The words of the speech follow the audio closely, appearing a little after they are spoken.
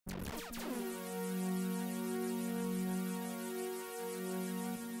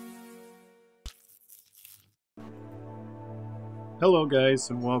Hello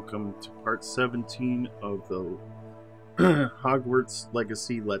guys and welcome to part 17 of the Hogwarts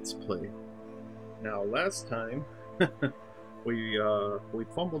Legacy Let's Play. Now last time we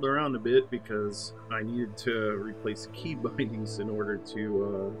fumbled around a bit because I needed to replace key bindings in order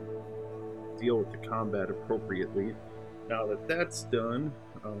to deal with the combat appropriately. Now that that's done,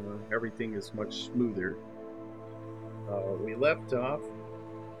 everything is much smoother. We left off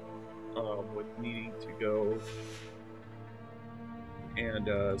with needing to go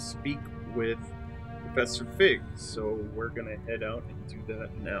and speak with Professor Fig, so we're gonna head out and do that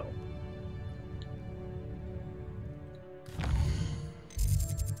now.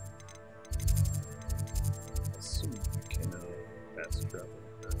 Assume you can fast travel.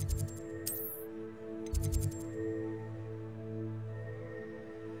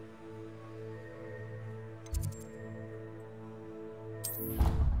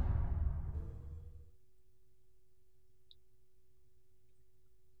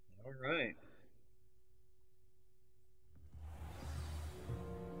 All right.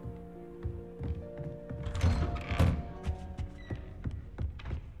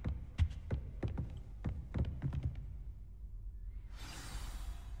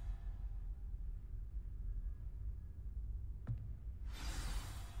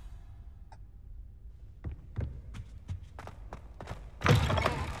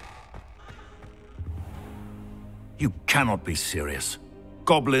 You cannot be serious.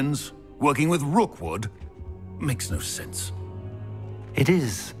 Goblins working with Rookwood makes no sense. It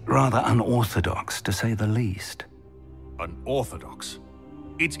is rather unorthodox, to say the least. Unorthodox?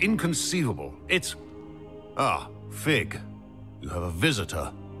 It's inconceivable. It's... Ah, Fig. You have a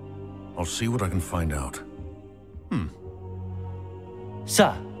visitor. I'll see what I can find out.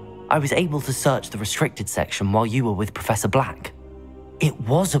 Sir, I was able to search the restricted section while you were with Professor Black. It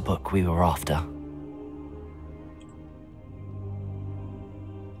was a book we were after.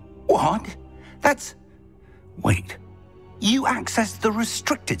 What? That's... Wait. You accessed the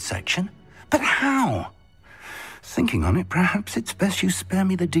restricted section? But how? Thinking on it, perhaps it's best you spare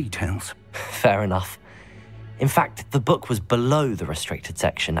me the details. Fair enough. In fact, the book was below the restricted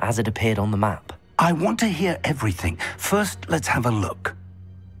section as it appeared on the map. I want to hear everything. First, let's have a look.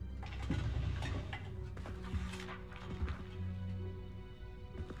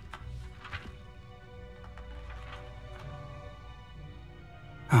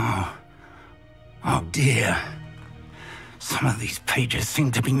 Oh dear. Some of these pages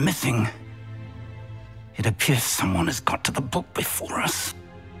seem to be missing. It appears someone has got to the book before us.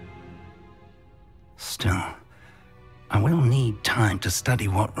 Still, I will need time to study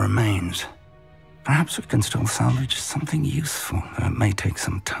what remains. Perhaps we can still salvage something useful, though it may take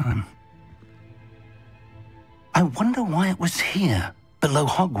some time. I wonder why it was here, below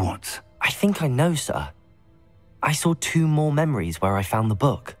Hogwarts. I think I know, sir. I saw 2 more memories where I found the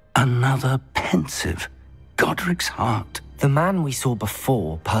book. Another pensive. Godric's heart. The man we saw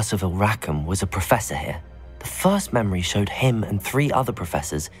before, Percival Rackham, was a professor here. The first memory showed him and 3 other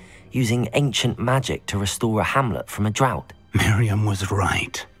professors using ancient magic to restore a hamlet from a drought. Miriam was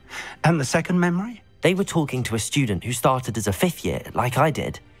right. And the second memory? They were talking to a student who started as a 5th year, like I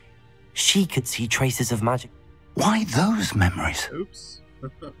did. She could see traces of magic. Why those memories? Oops.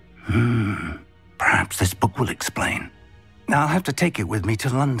 Perhaps this book will explain. I'll have to take it with me to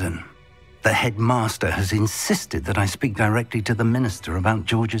London. The headmaster has insisted that I speak directly to the minister about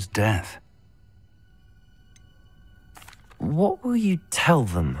George's death. What will you tell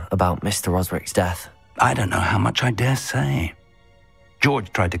them about Mr. Osric's death? I don't know how much I dare say.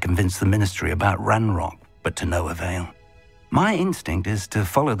 George tried to convince the ministry about Ranrock, but to no avail. My instinct is to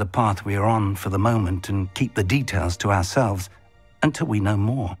follow the path we are on for the moment and keep the details to ourselves until we know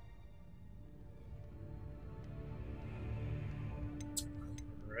more.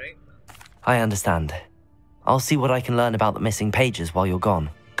 I understand. I'll see what I can learn about the missing pages while you're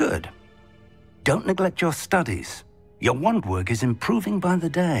gone. Good. Don't neglect your studies. Your wand work is improving by the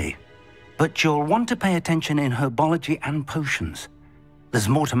day. But you'll want to pay attention in herbology and potions. There's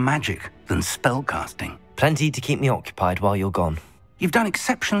more to magic than spellcasting. Plenty to keep me occupied while you're gone. You've done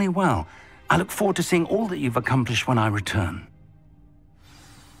exceptionally well. I look forward to seeing all that you've accomplished when I return.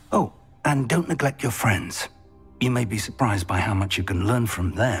 Oh, and don't neglect your friends. You may be surprised by how much you can learn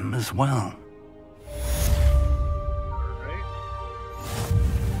from them as well. Alright.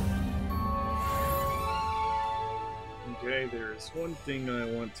 Okay, there's one thing I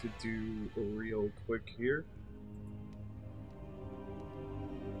want to do real quick here.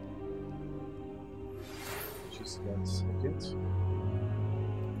 Just 1 second.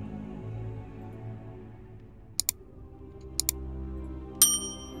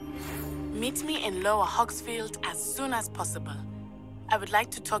 Meet me in Lower Hogsfield as soon as possible. I would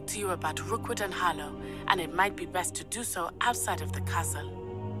like to talk to you about Rookwood and Harlow, and it might be best to do so outside of the castle.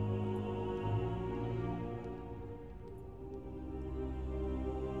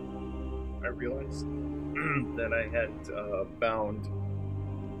 I realized that I had bound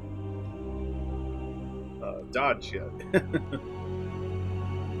Dodge yet.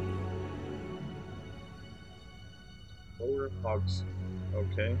 Lower Hogs.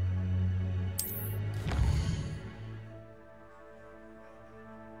 Okay.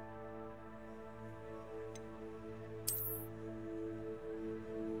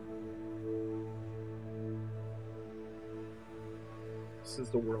 This is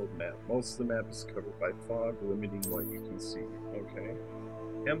the world map. Most of the map is covered by fog, limiting what you can see. Okay.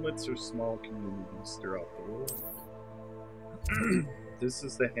 Hamlets are small communities throughout the world. This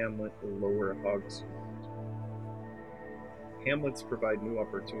is the hamlet Lower Hogsfield. Hamlets provide new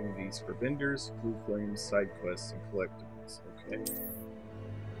opportunities for vendors, blue flames, side quests, and collectibles. Okay.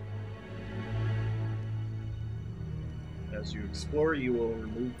 As you explore, you will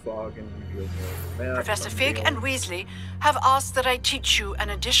remove fog and reveal more map. Professor Fig and Weasley have asked that I teach you an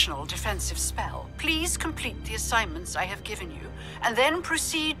additional defensive spell. Please complete the assignments I have given you, and then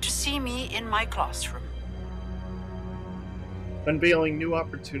proceed to see me in my classroom. Unveiling new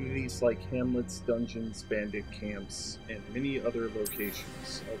opportunities like hamlets, dungeons, bandit camps, and many other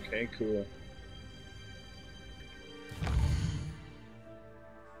locations. Okay, cool.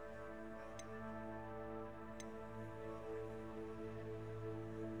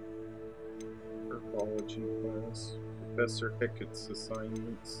 Herbology class. Professor Hecat's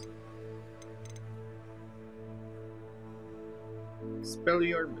assignments.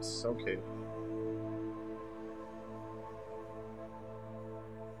 Expelliarmus. Okay.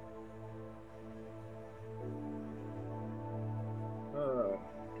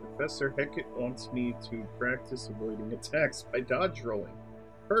 Professor Hecat wants me to practice avoiding attacks by dodge rolling.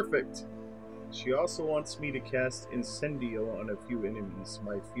 Perfect! She also wants me to cast Incendio on a few enemies.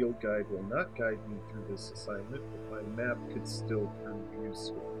 My field guide will not guide me through this assignment, but my map could still prove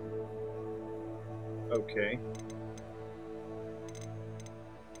useful. Okay.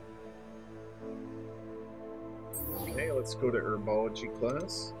 Okay, let's go to Herbology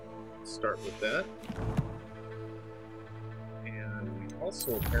class. Start with that.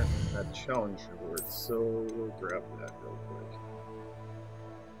 Also, apparently had challenge rewards, so we'll grab that real quick.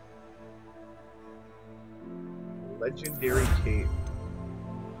 Legendary Cape.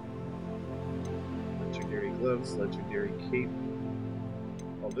 Legendary Gloves, Legendary Cape.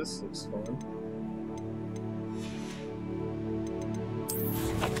 Oh, this looks fun.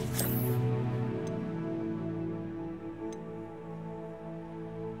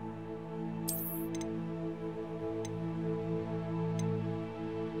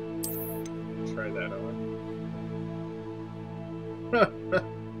 Try that on.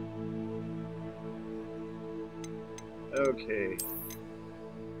 Okay.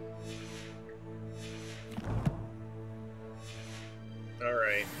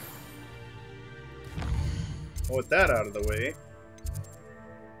 Alright. Well, with that out of the way.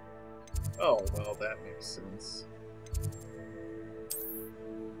 Oh, well, that makes sense.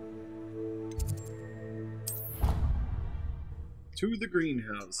 To the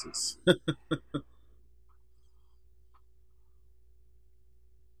greenhouses.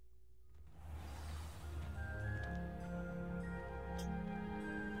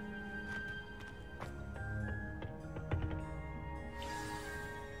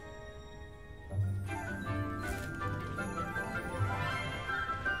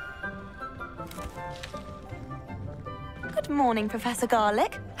 Good morning, Professor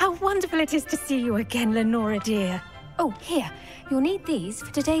Garlick. How wonderful it is to see you again, Lenora dear. Oh, here. You'll need these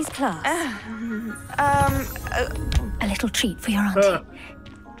for today's class. A little treat for your auntie.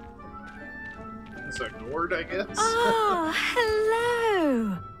 It's ignored, I guess. Oh,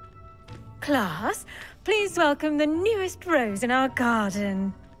 hello. Class, please welcome the newest rose in our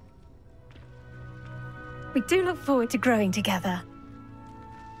garden. We do look forward to growing together.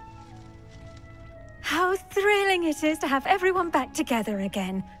 How thrilling it is to have everyone back together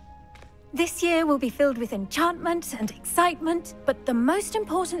again. This year will be filled with enchantment and excitement, but the most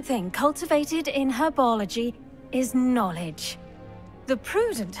important thing cultivated in herbology is knowledge. The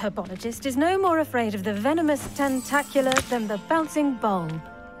prudent herbologist is no more afraid of the venomous tentacula than the bouncing bulb.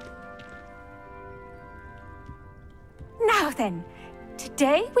 Now then,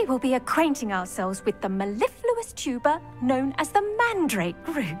 today we will be acquainting ourselves with the mellifluous tuber known as the mandrake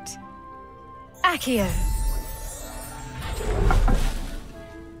root. Accio.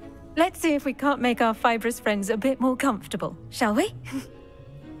 Let's see if we can't make our fibrous friends a bit more comfortable, shall we?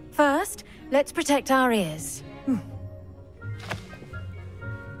 First, let's protect our ears.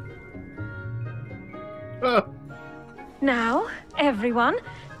 Now, everyone,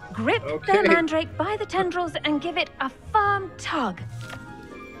 grip Okay. the mandrake by the tendrils and give it a firm tug.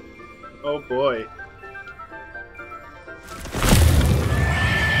 Oh boy.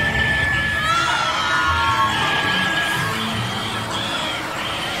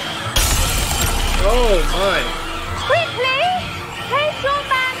 Oh my. Quickly, place your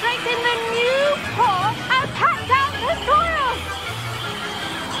mandrake in the new pot and pat down the soil.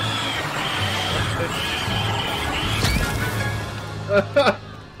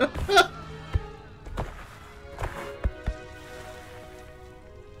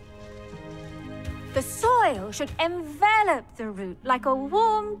 The soil should envelop the root like a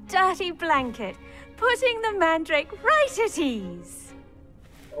warm, dirty blanket, putting the mandrake right at ease.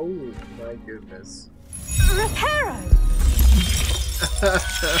 Oh my goodness. Reparo!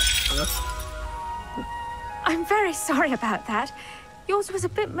 I'm very sorry about that. Yours was a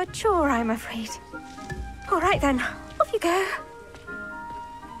bit mature, I'm afraid. All right then, off you go.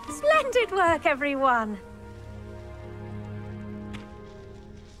 Splendid work, everyone.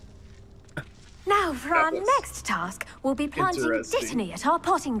 Now, for our next task, we'll be planting dittany at our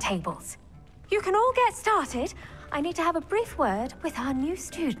potting tables. You can all get started. I need to have a brief word with our new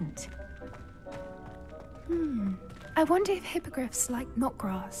student. I wonder if hippogriffs like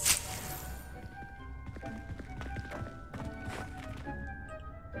knotgrass.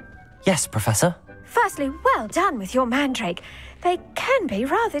 Yes, Professor. Firstly, well done with your mandrake. They can be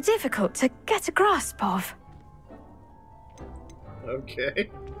rather difficult to get a grasp of. Okay.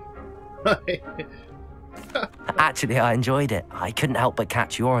 Actually, I enjoyed it. I couldn't help but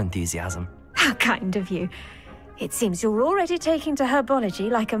catch your enthusiasm. How kind of you. It seems you're already taking to herbology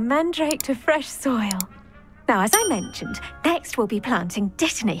like a mandrake to fresh soil. Now, as I mentioned, next we'll be planting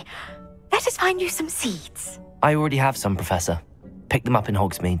dittany. Let us find you some seeds. I already have some, Professor. Picked them up in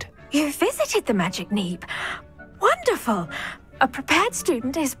Hogsmeade. You visited the Magic Neep. Wonderful. A prepared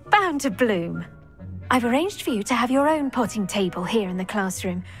student is bound to bloom. I've arranged for you to have your own potting table here in the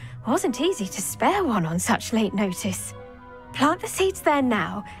classroom. Wasn't easy to spare one on such late notice. Plant the seeds there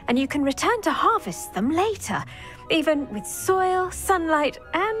now, and you can return to harvest them later. Even with soil, sunlight,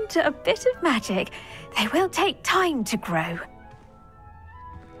 and a bit of magic, they will take time to grow.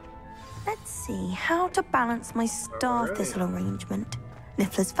 Let's see how to balance my star thistle arrangement.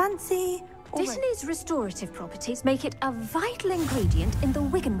 Niffler's fancy. Dittany's restorative properties make it a vital ingredient in the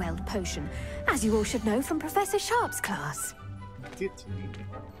Wiggenweld potion, as you all should know from Professor Sharp's class. Dittany.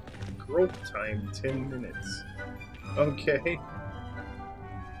 Growth time 10 minutes. Okay.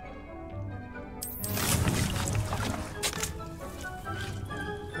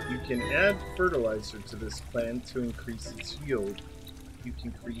 You can add fertilizer to this plant to increase its yield. You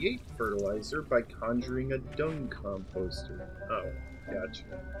can create fertilizer by conjuring a dung composter. Oh, gotcha.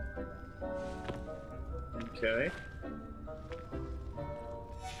 Okay.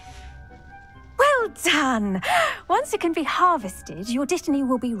 Well done! Once it can be harvested, your dittany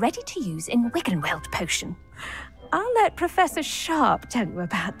will be ready to use in Wiggenweld potion. I'll let Professor Sharp tell you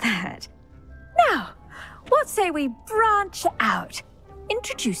about that. Now, what say we branch out?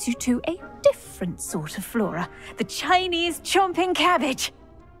 Introduce you to a different sort of flora, the Chinese Chomping Cabbage.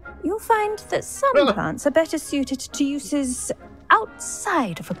 You'll find that some plants are better suited to uses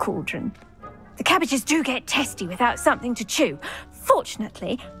outside of a cauldron. The cabbages do get testy without something to chew.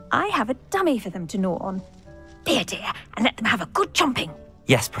 Fortunately, I have a dummy for them to gnaw on. Be a dear and let them have a good chomping.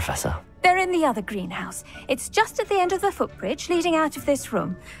 Yes, Professor. They're in the other greenhouse. It's just at the end of the footbridge leading out of this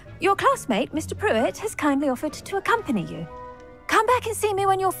room. Your classmate, Mr. Pruitt, has kindly offered to accompany you. Come back and see me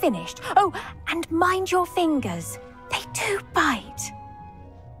when you're finished. Oh, and mind your fingers. They do bite.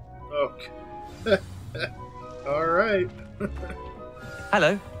 Okay. All right.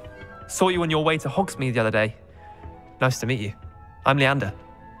 Hello. Saw you on your way to Hogsmeade the other day. Nice to meet you. I'm Leander.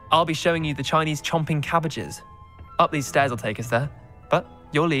 I'll be showing you the Chinese Chomping Cabbages. Up these stairs will take us there, but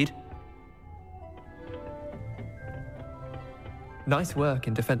you'll lead. Nice work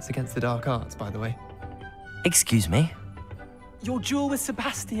in Defense Against the Dark Arts, by the way. Excuse me? Your duel with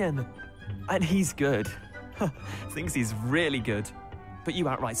Sebastian. And he's good. Thinks he's really good. But you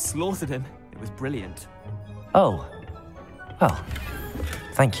outright slaughtered him. It was brilliant. Oh. Well,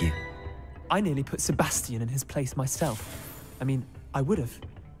 thank you. I nearly put Sebastian in his place myself. I mean, I would have,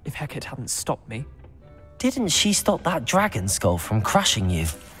 if Hecate hadn't stopped me. Didn't she stop that dragon skull from crushing you?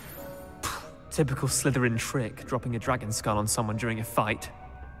 Typical Slytherin trick, dropping a dragon skull on someone during a fight.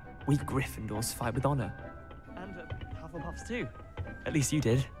 We Gryffindors fight with honor. And Hufflepuffs too. At least you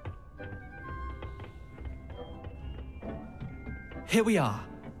did. Here we are,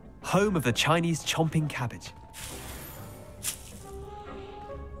 home of the Chinese Chomping Cabbage.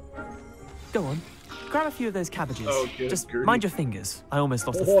 Go on, grab a few of those cabbages. Oh, good, Just Gertie. mind your fingers. I almost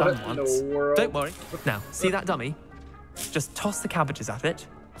lost a What thumb in once. the world? Don't worry. Now, see that dummy? Just toss the cabbages at it.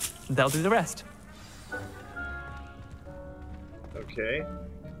 They'll do the rest. Okay.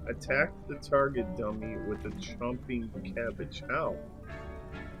 Attack the target dummy with a chomping cabbage. How?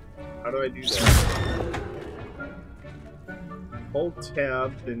 How do I do that? Hold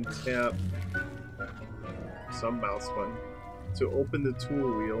tab, then tap some mouse button to open the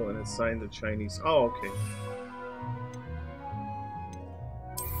tool wheel and assign the Chinese. Oh, okay.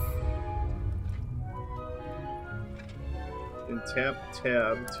 Then tap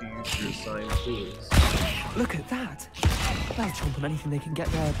tab to use your assigned tools. Look at that. They'll chomp on anything they can get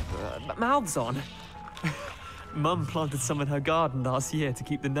their mouths on. Mum planted some in her garden last year to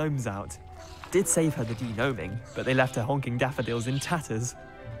keep the gnomes out. Did save her the de-gnoming, but they left her honking daffodils in tatters.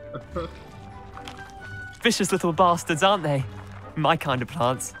 Vicious little bastards, aren't they? My kind of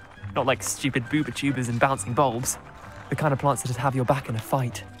plants. Not like stupid booba tubers and bouncing bulbs. The kind of plants that'd have your back in a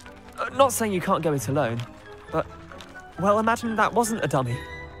fight. Not saying you can't go it alone, but, well, imagine that wasn't a dummy.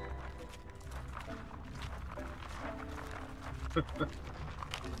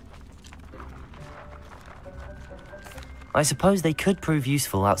 I suppose they could prove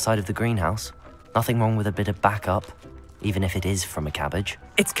useful outside of the greenhouse. Nothing wrong with a bit of backup, even if it is from a cabbage.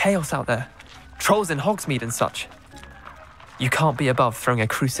 It's chaos out there. Trolls in Hogsmeade and such. You can't be above throwing a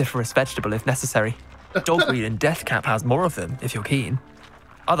cruciferous vegetable if necessary. Dogweed and deathcap has more of them, if you're keen.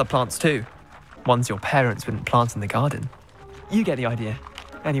 Other plants too. Ones your parents wouldn't plant in the garden. You get the idea.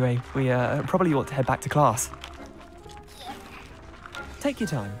 Anyway, we probably ought to head back to class. Take your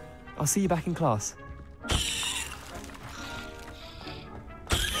time. I'll see you back in class.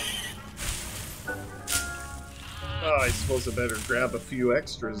 Oh, I suppose I better grab a few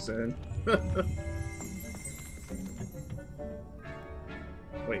extras then.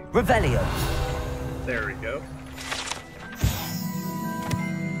 Wait. Revelio. There we go.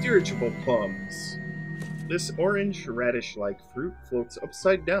 Dirigible plums. This orange radish-like fruit floats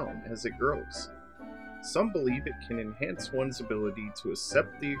upside down as it grows. Some believe it can enhance one's ability to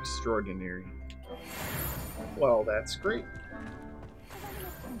accept the extraordinary. Well, that's great.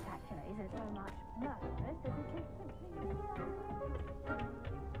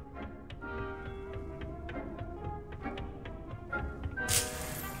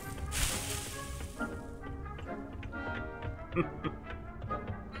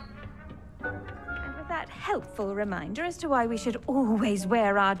 And with that helpful reminder as to why we should always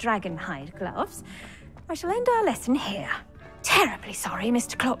wear our dragon hide gloves, I shall end our lesson here. Terribly sorry,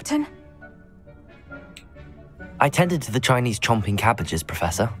 Mr. Clopton. I tended to the Chinese chomping cabbages,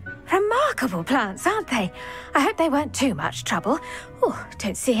 Professor. Remarkable plants, aren't they? I hope they weren't too much trouble. Oh,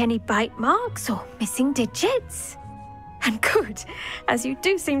 don't see any bite marks or missing digits. And good, as you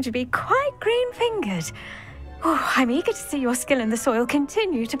do seem to be quite green-fingered. Oh, I'm eager to see your skill in the soil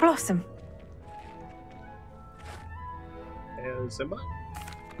continue to blossom. As am I.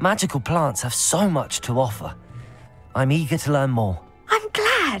 Magical plants have so much to offer. I'm eager to learn more. I'm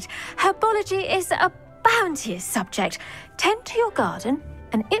glad. Herbology is a bounteous subject. Tend to your garden,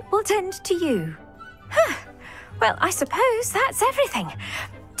 and it will tend to you. Huh. Well, I suppose that's everything.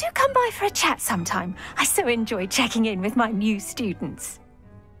 Do come by for a chat sometime. I so enjoy checking in with my new students.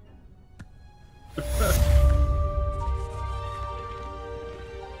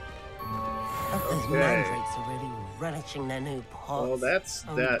 Those mandrakes are really relishing their new pots. Well, that's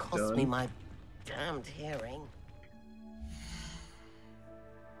Only that cost done. me my damned hearing.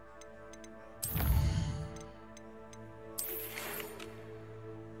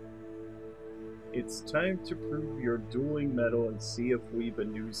 It's time to prove your dueling mettle and see if we've a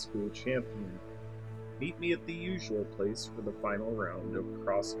new school champion. Meet me at the usual place for the final round of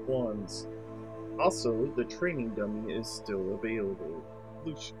crossed wands. Also, the training dummy is still available.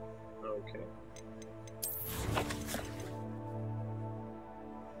 Lucian. Okay.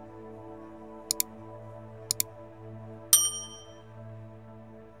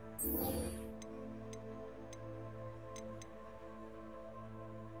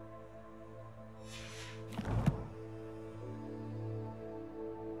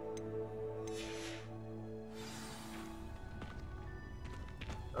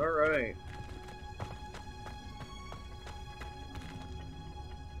 Alright.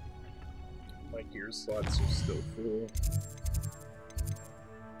 My gear slots are still full.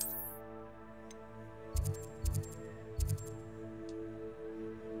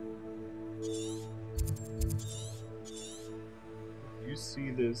 You see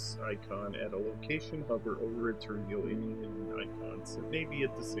this icon at a location, hover over it to reveal any hidden icons that may be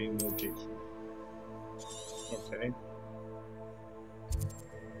at the same location. Okay.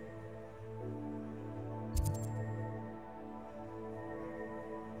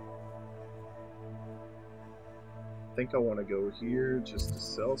 think I want to go here just to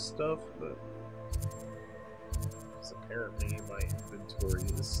sell stuff, but apparently my inventory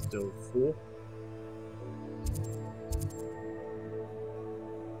is still full.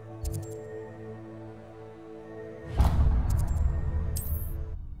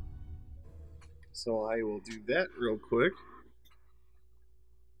 So I will do that real quick.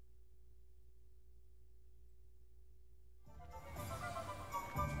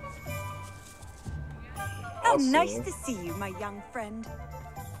 How nice to see you, my young friend.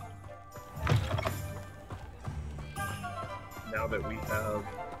 Now that we have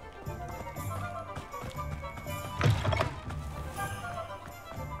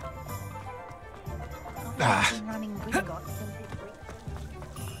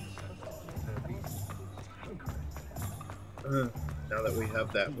now that we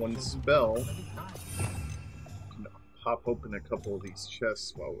have that one spell, we can pop open a couple of these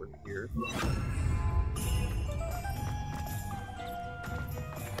chests while we're here.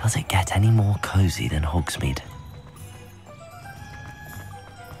 Does it get any more cozy than Hogsmeade?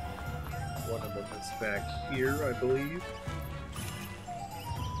 One of them is back here, I believe.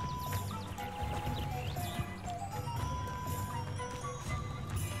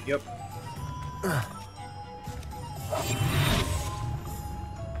 Yep.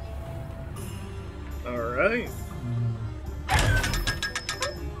 Alright.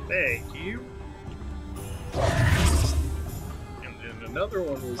 Thank you. And then another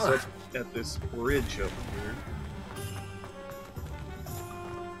one was up at this bridge up here,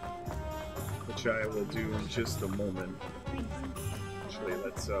 which I will do in just a moment. Actually,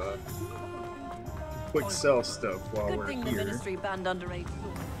 let's quick sell stuff while we're here. The ministry band under 8.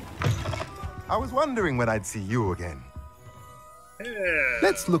 I was wondering when I'd see you again. Yeah.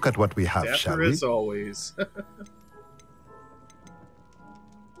 Let's look at what we have, Dapper shall we? as always.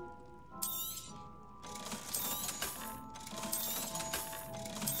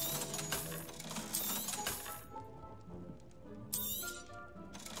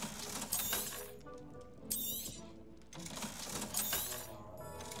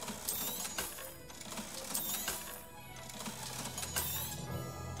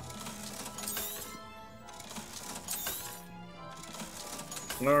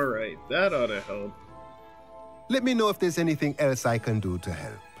 Alright, that ought to help. Let me know if there's anything else I can do to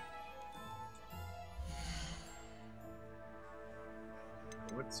help.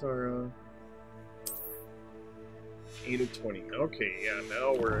 What's our 8 of 20? Okay, yeah,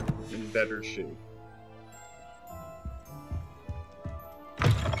 now we're in better shape.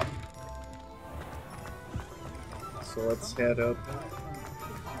 So let's head up,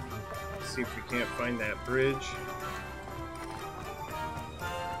 see if we can't find that bridge.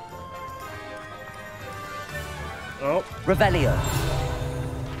 Oh. Revelio.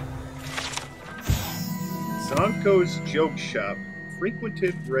 Zonko's Joke Shop.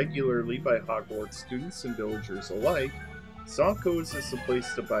 Frequented regularly by Hogwarts students and villagers alike, Zonko's is the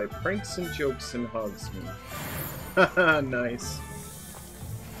place to buy pranks and jokes in Hogsmeade. Haha, nice.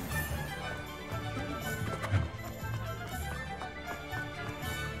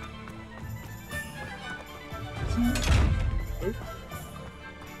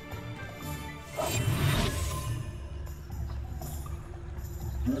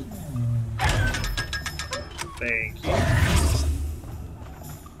 Thank you.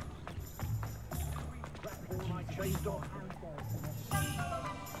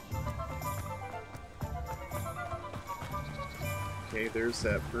 Okay, there's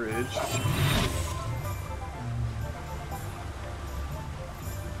that bridge.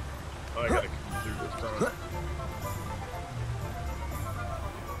 Oh, I gotta come through the front.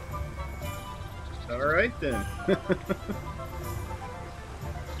 Alright then.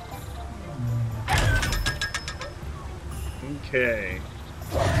 Okay.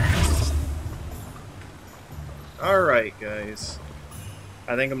 Alright, guys.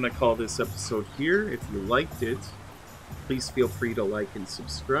 I think I'm going to call this episode here. If you liked it, please feel free to like and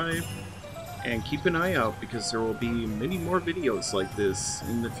subscribe. And keep an eye out because there will be many more videos like this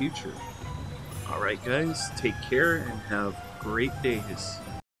in the future. Alright, guys. Take care and have great days.